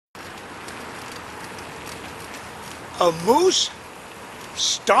A moose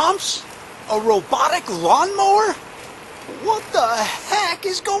stomps a robotic lawnmower? What the heck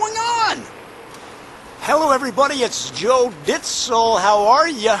is going on? Hello everybody, it's Joe Ditzel. How are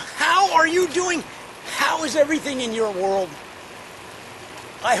you? How are you doing? How is everything in your world?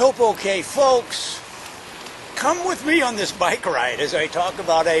 I hope okay, folks. Come with me on this bike ride as I talk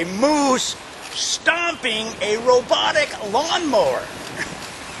about a moose stomping a robotic lawnmower.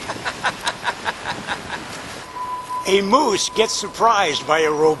 A moose gets surprised by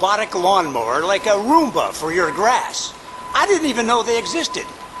a robotic lawnmower like a Roomba for your grass. I didn't even know they existed.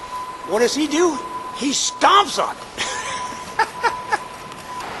 What does he do? He stomps on it.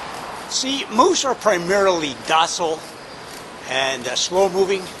 See, moose are primarily docile and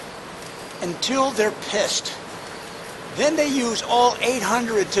slow-moving until they're pissed. Then they use all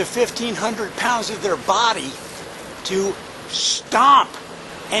 800 to 1,500 pounds of their body to stomp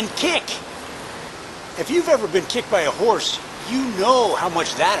and kick. If you've ever been kicked by a horse, you know how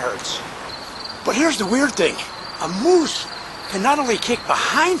much that hurts. But here's the weird thing. A moose can not only kick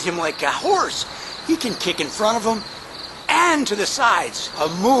behind him like a horse, he can kick in front of him and to the sides. A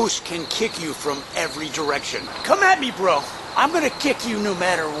moose can kick you from every direction. Come at me, bro. I'm gonna kick you no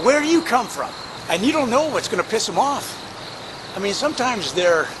matter where you come from. And you don't know what's gonna piss them off. I mean, sometimes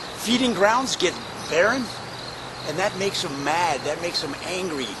their feeding grounds get barren, and that makes them mad, that makes them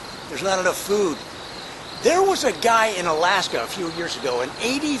angry. There's not enough food. There was a guy in Alaska a few years ago, an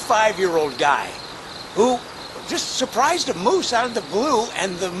 85-year-old guy, who just surprised a moose out of the blue,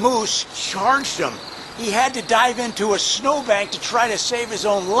 and the moose charged him. He had to dive into a snowbank to try to save his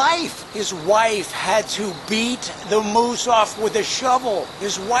own life. His wife had to beat the moose off with a shovel.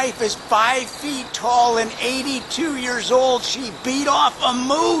 His wife is 5 feet tall and 82 years old. She beat off a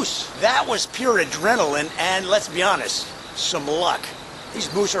moose. That was pure adrenaline and, let's be honest, some luck.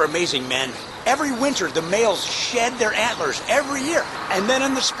 These moose are amazing, man. Every winter, the males shed their antlers every year. And then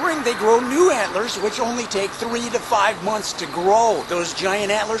in the spring, they grow new antlers, which only take 3 to 5 months to grow. Those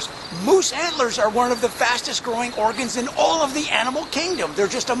giant antlers. Moose antlers are one of the fastest growing organs in all of the animal kingdom. They're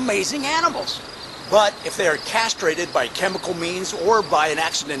just amazing animals. But if they are castrated by chemical means or by an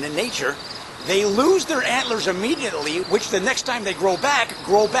accident in nature, they lose their antlers immediately, which the next time they grow back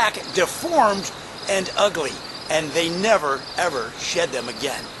deformed and ugly. And they never, ever shed them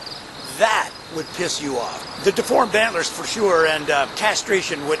again. That would piss you off. The deformed antlers for sure, and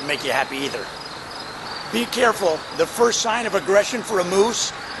castration wouldn't make you happy either. Be careful. The first sign of aggression for a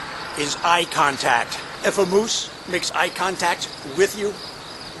moose is eye contact. If a moose makes eye contact with you,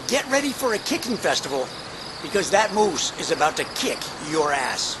 get ready for a kicking festival, because that moose is about to kick your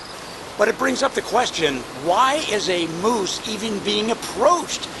ass. But it brings up the question, why is a moose even being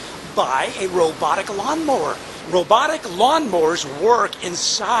approached by a robotic lawnmower? Robotic lawnmowers work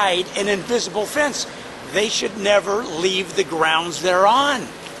inside an invisible fence. They should never leave the grounds they're on.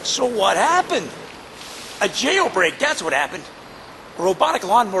 So what happened? A jailbreak, that's what happened. A robotic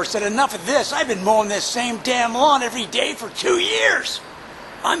lawnmower said, enough of this. I've been mowing this same damn lawn every day for 2 years.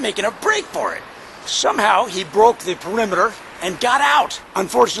 I'm making a break for it. Somehow he broke the perimeter and got out.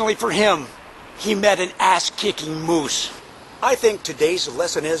 Unfortunately for him, he met an ass-kicking moose. I think today's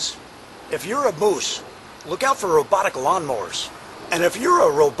lesson is, if you're a moose, look out for robotic lawnmowers. And if you're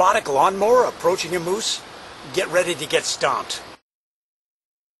a robotic lawnmower approaching a moose, get ready to get stomped.